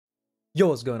Yo,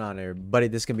 what's going on, everybody?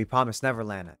 This is gonna be Promised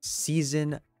Neverland,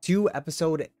 Season 2,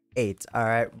 Episode 8.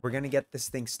 Alright, we're gonna get this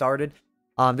thing started.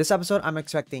 This episode, I'm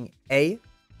expecting A,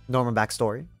 Norman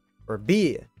backstory, or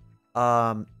B,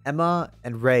 Emma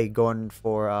and Ray going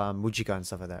for Mujika and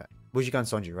stuff like that. Mujika and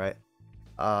Sonji, right?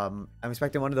 I'm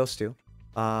expecting one of those two.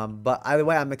 But either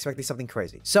way, I'm expecting something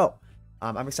crazy. So,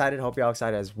 I'm excited. Hope you're all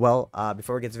excited as well.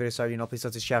 Before we get to the video started, please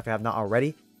subscribe to the channel if you have not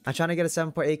already. I'm trying to get a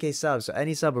 7.8k subs, so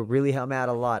any sub would really help me out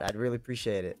a lot. I'd really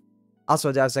appreciate it.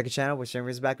 Also, I have a second channel, which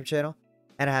is a backup channel,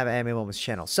 and I have an Anime Moments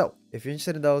channel. So, if you're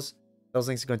interested in those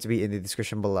links are going to be in the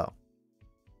description below.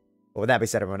 But with that being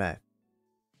said, everyone,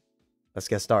 let's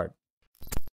get started.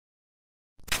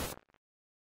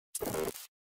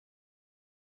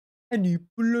 Any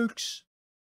plugs?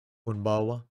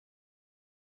 Konbawa.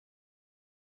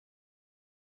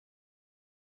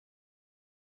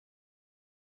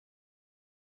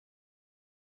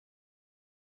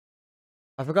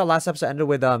 I forgot last episode ended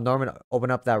with Norman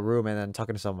opening up that room and then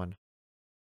talking to someone.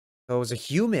 So it was a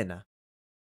human.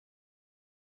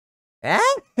 Eh?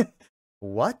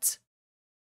 What?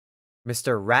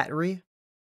 Mr. Rattery?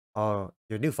 Oh,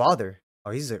 your new father.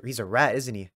 Oh, he's a rat,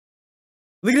 isn't he?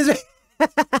 Look at his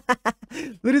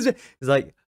Look at his He's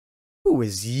like, who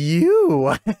is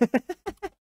you?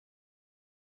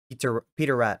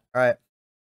 Peter Rat. Alright.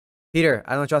 Peter,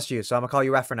 I don't trust you, so I'm gonna call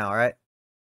you Rat for now, alright?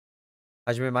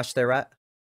 Hajime Mashite Rat.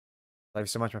 Love you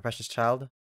so much, my precious child.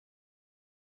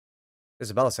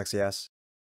 Isabella's sexy ass.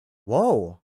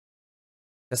 Whoa.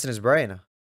 That's in his brain.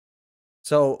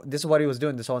 So this is what he was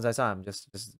doing this whole entire time. Just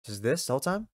this the whole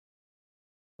time?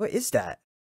 What is that?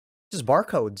 Just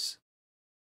barcodes.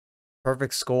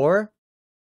 Perfect score.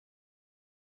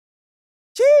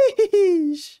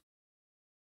 Sheesh.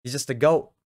 He's just a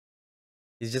goat.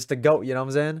 He's just a goat, you know what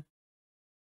I'm saying?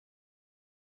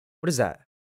 What is that?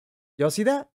 Y'all see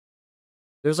that?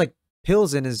 There's like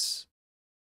pills in his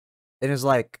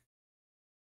like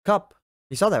cup.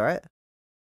 You saw that, right?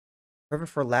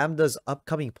 Perfect for Lambda's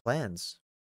upcoming plans.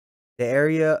 The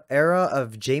era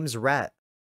of James Rat.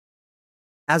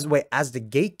 As the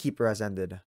gatekeeper has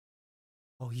ended.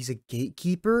 Oh, he's a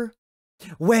gatekeeper?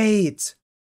 Wait!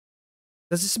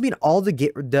 Does this mean all the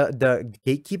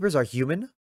gatekeepers are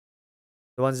human?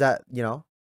 The ones that,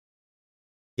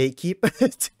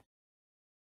 gatekeep?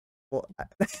 Well,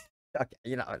 okay,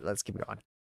 let's keep going.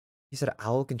 He said, I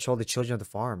will control the children of the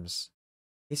farms.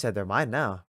 He said, they're mine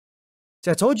now.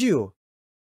 See, I told you.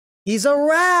 He's a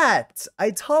rat!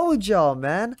 I told y'all,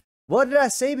 man. What did I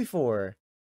say before?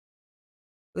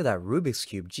 Look at that Rubik's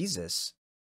Cube. Jesus.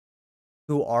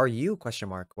 Who are you? Question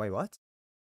mark. Wait, what?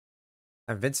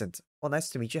 I'm Vincent. Well, nice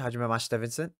to meet you. Hajime Mashita,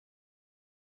 Vincent.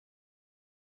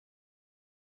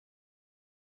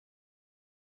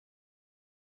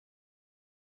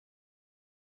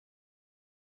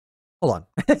 Hold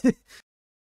on.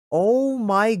 Oh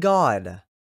my god.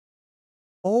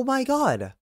 Oh my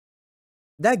god.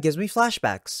 That gives me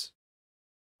flashbacks.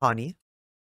 Honey.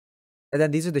 And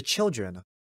then these are the children.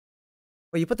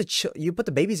 Wait, you put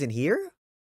the babies in here?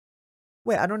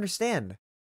 Wait, I don't understand.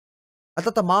 I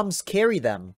thought the moms carry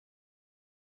them.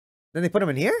 Then they put them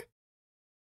in here?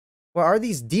 Or are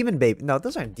these demon babies? No,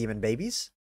 those aren't demon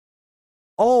babies.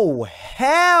 Oh,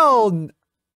 hell!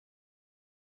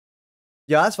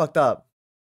 Yeah, that's fucked up.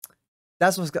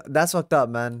 That's fucked up,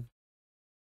 man.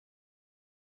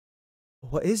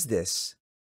 What is this?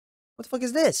 What the fuck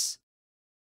is this?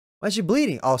 Why is she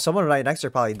bleeding? Oh, someone right next to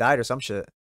her probably died or some shit.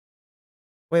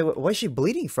 Wait, what is she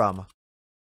bleeding from?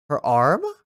 Her arm?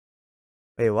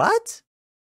 Wait, what?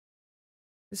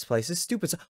 This place is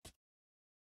stupid.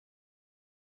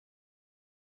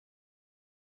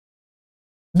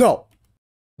 No!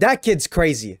 That kid's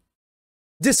crazy.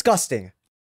 Disgusting.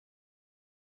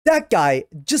 That guy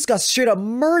just got straight up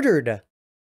murdered.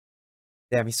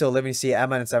 Damn, he's still living to see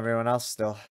Emma and everyone else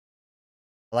still.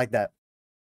 I like that.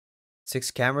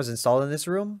 6 cameras installed in this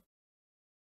room?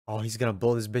 Oh, he's gonna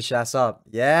blow this bitch ass up.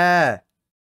 Yeah!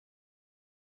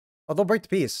 Oh, don't break the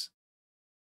piece.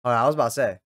 Oh, I was about to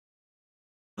say.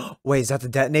 Wait, is that the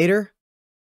detonator?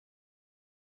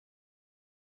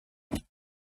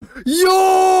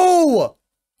 Yo!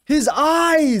 His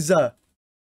eyes!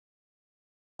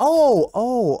 Oh,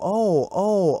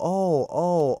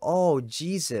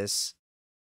 Jesus.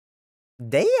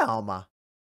 Damn.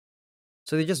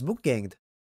 So they just boot ganged.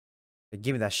 Hey,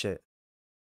 give me that shit.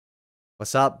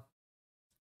 What's up?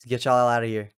 Let's get y'all out of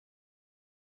here.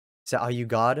 So, are you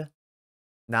God?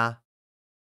 Nah.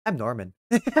 I'm Norman.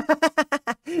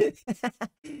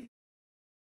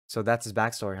 So that's his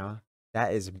backstory, huh?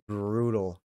 That is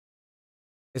brutal.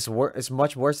 It's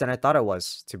much worse than I thought it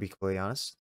was, to be completely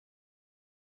honest.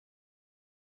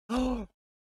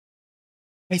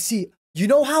 I see. You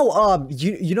know how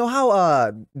you know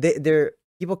how they're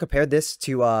people compare this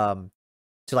to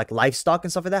like livestock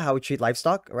and stuff like that, how we treat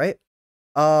livestock, right?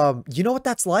 You know what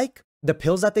that's like? The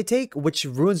pills that they take, which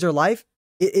ruins their life.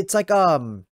 It's like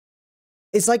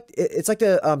it's like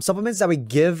the supplements that we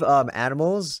give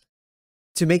animals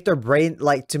to make their brain,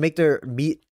 like to make their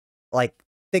meat like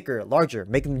thicker, larger,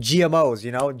 make them GMOs,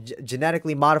 you know,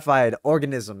 genetically modified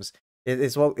organisms.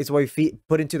 It's what we feed,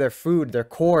 put into their food, their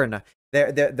corn,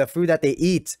 the food that they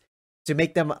eat to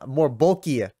make them more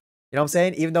bulky. You know what I'm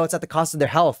saying? Even though it's at the cost of their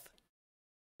health,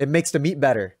 it makes the meat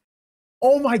better.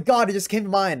 Oh my god, it just came to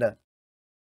mind.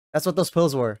 That's what those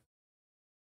pills were.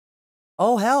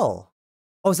 Oh hell.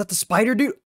 Oh, is that the spider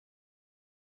dude?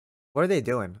 What are they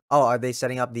doing? Oh, are they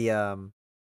setting up the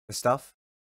stuff?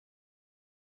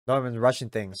 Norman's rushing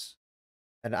things.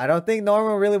 And I don't think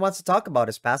Norman really wants to talk about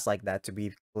his past like that, to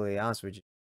be completely honest with you.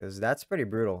 Because that's pretty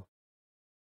brutal.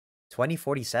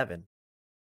 2047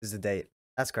 is the date.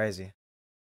 That's crazy.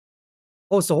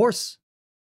 Oh, it's the horse.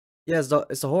 Yeah, it's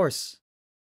the horse.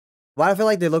 Why do I feel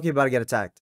like they're looking about to get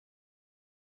attacked?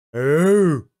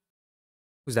 Oh.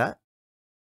 Who's that?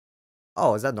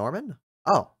 Oh, is that Norman?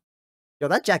 Oh. Yo,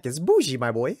 that jacket's bougie,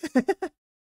 my boy.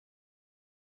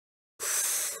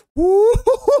 Look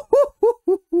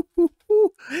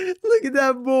at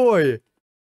that boy. He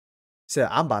said,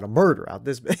 I'm about to murder out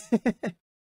this bitch.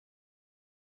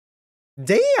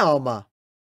 Damn.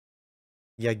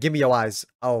 Yeah, give me your eyes.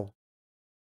 Oh.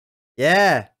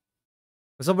 Yeah.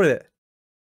 What's up with it?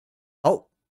 Oh.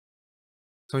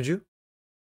 Sonju?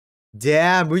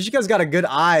 Damn, Mushika's got a good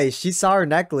eye. She saw her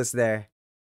necklace there.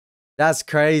 That's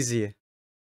crazy.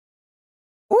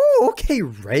 Oh, okay,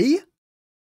 Ray.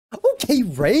 Okay,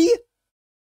 Ray.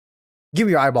 Give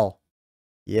me your eyeball.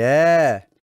 Yeah.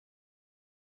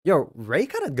 Yo, Ray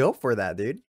kind of go for that,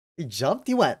 dude. He jumped,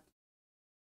 he went.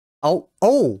 Oh,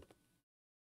 oh.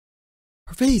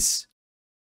 Her face.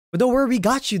 But don't worry, we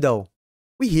got you, though.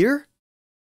 We here?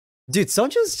 Dude,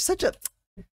 Sonju's such a...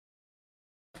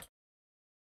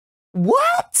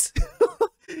 What?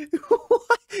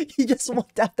 What? He just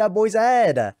whooped at that boy's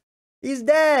head. He's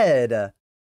dead.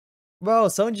 Bro,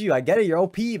 Sonju, I get it. You're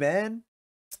OP, man.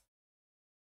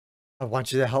 I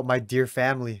want you to help my dear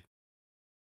family.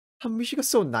 Mishiko's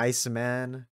so nice,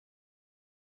 man.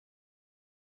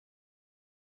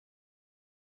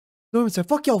 Norman said,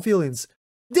 fuck y'all feelings.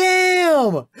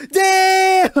 Damn!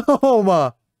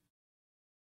 Damn!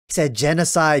 He said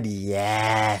genocide.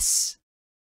 Yes.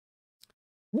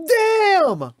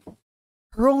 Damn!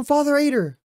 Her own father ate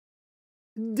her.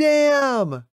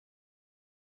 Damn!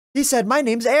 He said, my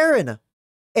name's Aaron.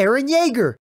 Aaron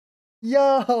Yeager.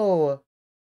 Yo!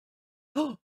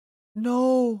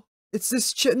 No! It's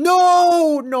this chick.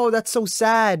 No! No, that's so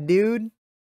sad, dude.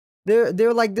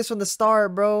 They're like this from the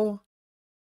start, bro.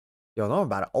 Yo, know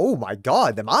about it. Oh my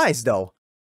god, them eyes, though.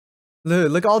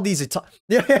 Look at all these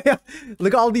yeah.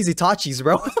 Look at all these Itachis,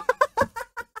 bro.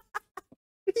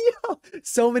 Yo,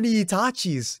 so many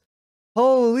Itachis.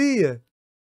 Holy.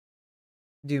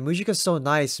 Dude, Mujika's so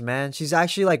nice, man. She's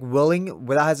actually like willing,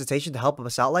 without hesitation, to help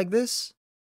us out like this.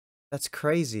 That's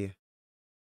crazy.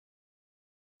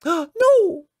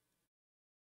 No!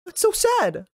 That's so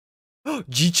sad.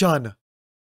 Ji-chan.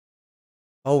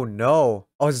 Oh no.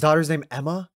 Oh, his daughter's name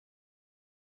Emma?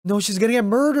 No, she's gonna get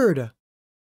murdered.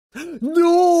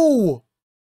 No!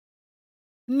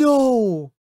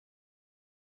 No!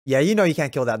 Yeah, you know you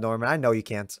can't kill that, Norman. I know you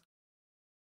can't.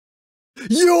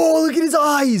 Yo, look at his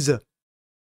eyes!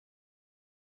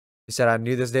 He said, I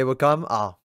knew this day would come?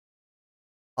 Oh.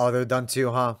 Oh, they're done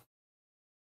too, huh?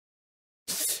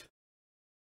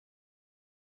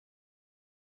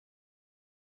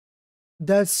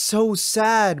 That's so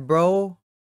sad, bro.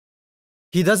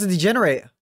 He doesn't degenerate.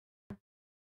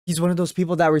 He's one of those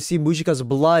people that receive Mushika's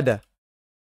blood.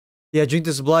 Yeah, drink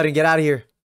this blood and get out of here.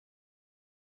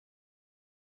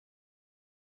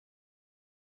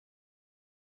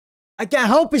 I can't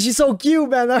help it. She's so cute,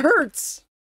 man. That hurts.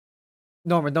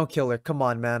 Norman, don't kill her. Come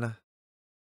on, man.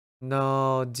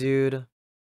 No, dude.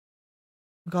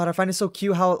 God, I find it so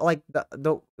cute how, like,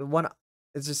 the one...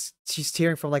 It's just... She's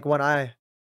tearing from, like, one eye.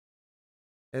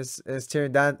 It's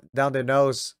tearing down their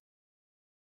nose.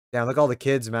 Damn, look at all the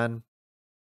kids, man.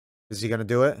 Is he gonna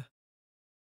do it?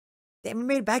 Damn, he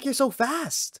made it back here so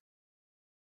fast.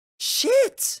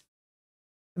 Shit!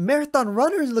 Marathon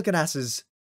runners looking asses.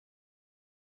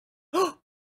 Oh!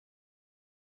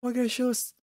 Why gotta show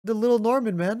us the little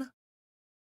Norman, man?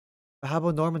 But how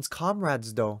about Norman's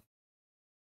comrades, though?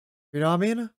 You know what I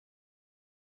mean?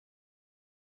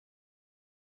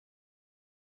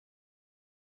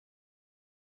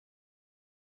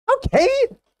 Okay!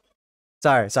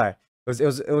 Sorry.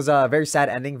 It was a very sad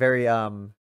ending, very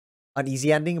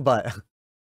uneasy ending, but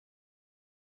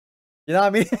you know what I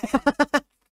mean?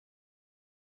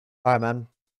 All right, man.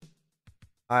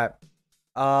 All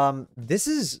right. This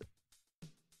is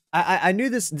I knew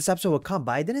this episode would come,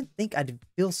 but I didn't think I'd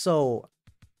feel so.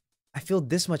 I feel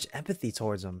this much empathy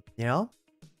towards him. You know,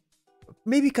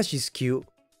 maybe because she's cute.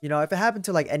 You know, if it happened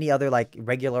to like any other like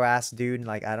regular ass dude,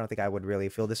 like I don't think I would really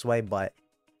feel this way. But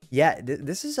yeah,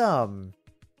 this is I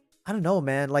don't know,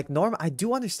 man. Like Norm, I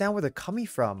do understand where they're coming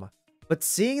from, but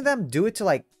seeing them do it to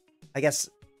like, I guess,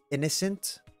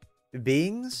 innocent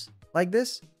beings like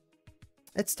this,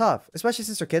 it's tough, especially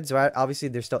since they're kids, right? Obviously,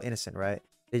 they're still innocent, right?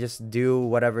 They just do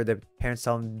whatever their parents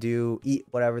tell them to do, eat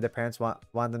whatever their parents want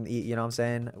them to eat. You know what I'm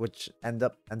saying? Which ends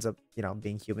up you know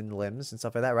being human limbs and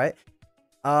stuff like that, right?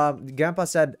 Grandpa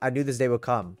said, "I knew this day would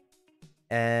come,"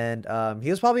 and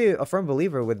he was probably a firm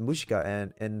believer with Mushika,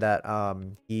 and in that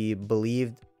he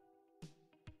believed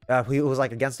he was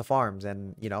like against the farms,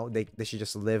 and you know they should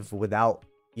just live without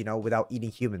without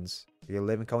eating humans. They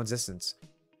live in coexistence.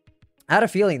 I had a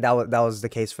feeling that was the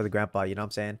case for the grandpa. You know what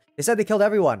I'm saying? They said they killed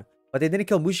everyone, but they didn't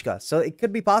kill Mushika. So it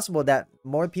could be possible that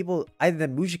more people other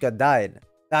than Mushika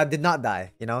did not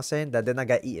die. You know what I'm saying? That did not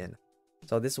get eaten.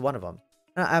 So this is one of them.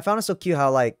 And I found it so cute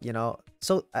how like,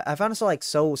 I found it so like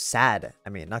so sad. I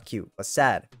mean, not cute, but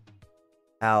sad.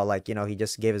 How like, he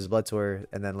just gave his blood to her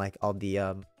and then like all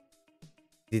the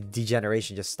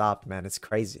degeneration just stopped, man. It's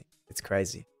crazy. It's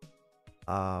crazy.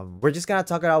 We're just gonna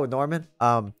talk it out with Norman.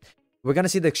 We're gonna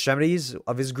see the extremities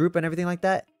of his group and everything like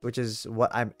that, which is what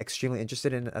I'm extremely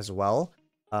interested in as well.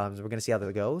 So we're gonna see how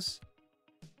that goes.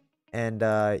 And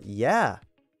yeah.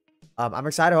 I'm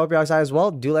excited. I hope you're excited as well.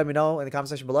 Do let me know in the comment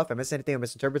section below if I missed anything or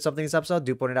misinterpreted something in this episode.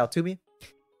 Do point it out to me.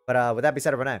 But with that being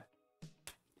said, everyone,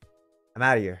 I'm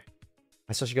out of here.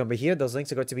 My social gonna be here. Those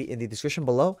links are going to be in the description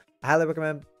below. I highly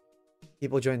recommend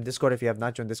people join Discord if you have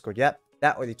not joined Discord yet.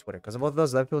 That or the Twitter, because both of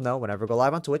those let people know whenever I go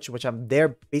live on Twitch, which I'm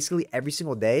there basically every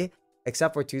single day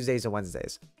except for Tuesdays and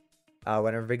Wednesdays.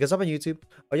 Whenever it goes up on YouTube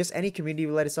or just any community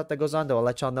related stuff that goes on that I'll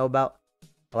let y'all know about,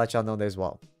 I'll let y'all know there as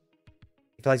well.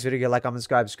 If you like this video, give a like, comment,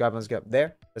 subscribe, and up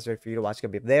there. That's right for you to watch. It's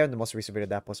gonna be up there, and the most recent video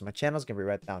that I post on my channel is gonna be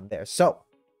right down there. So,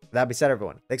 with that being said,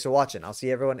 everyone, thanks for watching. I'll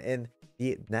see everyone in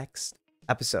the next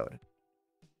episode.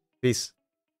 Peace.